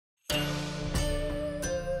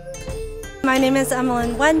my name is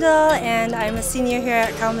Emmeline Wendell, and I'm a senior here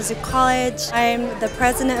at Kalamazoo College. I'm the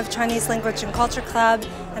president of Chinese Language and Culture Club,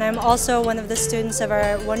 and I'm also one of the students of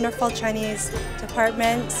our wonderful Chinese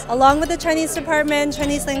department. Along with the Chinese department,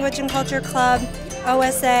 Chinese Language and Culture Club,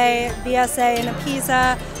 OSA, VSA, and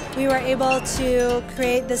APISA, we were able to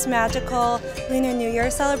create this magical Lunar New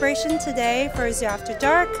Year celebration today for Zoo After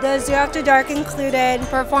Dark. The Zoo After Dark included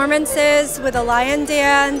performances with a lion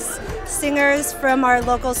dance, singers from our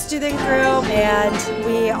local student group, and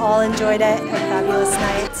we all enjoyed it. A fabulous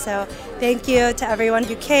night. So thank you to everyone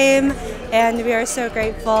who came, and we are so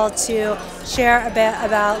grateful to share a bit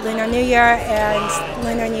about Lunar New Year and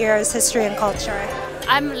Lunar New Year's history and culture.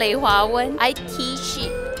 I'm Lei Huawen. I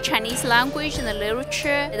teach Chinese language and literature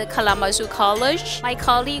at the Kalamazoo College. My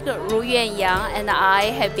colleague Ru Yuanyang and I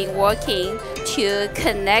have been working to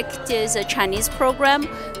connect the Chinese program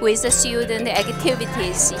with the student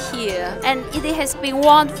activities here. And it has been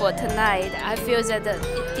wonderful tonight. I feel that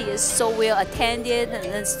it is so well attended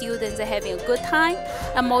and the students are having a good time.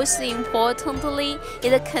 And most importantly,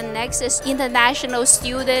 it connects international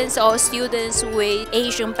students or students with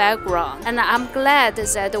Asian background. And I'm glad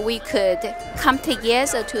that we could come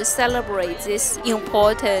together to celebrate this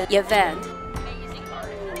important event.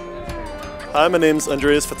 Hi, my name is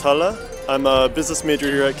Andreas Fatala. I'm a business major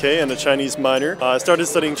here at K and a Chinese minor. I started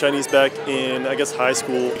studying Chinese back in, high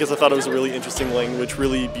school because I thought it was a really interesting language,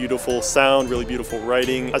 really beautiful sound, really beautiful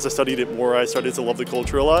writing. As I studied it more, I started to love the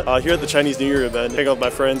culture a lot. Here at the Chinese New Year event, hang out with my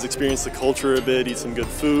friends, experience the culture a bit, eat some good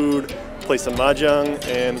food, play some mahjong,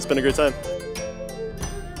 and it's been a great time.